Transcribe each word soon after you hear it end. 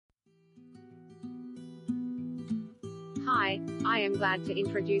Hi, I am glad to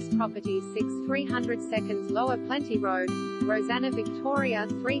introduce property 6 300 seconds Lower Plenty Road, Rosanna Victoria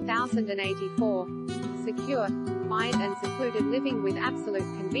 3084. Secure, quiet and secluded living with absolute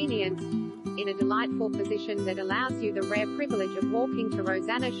convenience, in a delightful position that allows you the rare privilege of walking to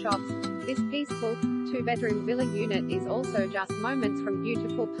Rosanna shops. This peaceful, two-bedroom villa unit is also just moments from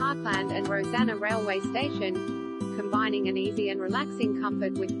beautiful parkland and Rosanna railway station. Combining an easy and relaxing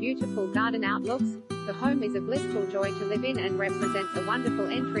comfort with beautiful garden outlooks, the home is a blissful joy to live in and represents a wonderful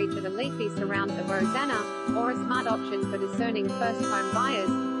entry to the leafy surrounds of Rosanna, or a smart option for discerning first-home buyers,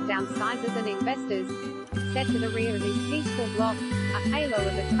 downsizers and investors. Set to the rear of this peaceful block, a halo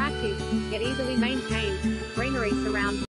of attractive, yet easily maintained, greenery surrounds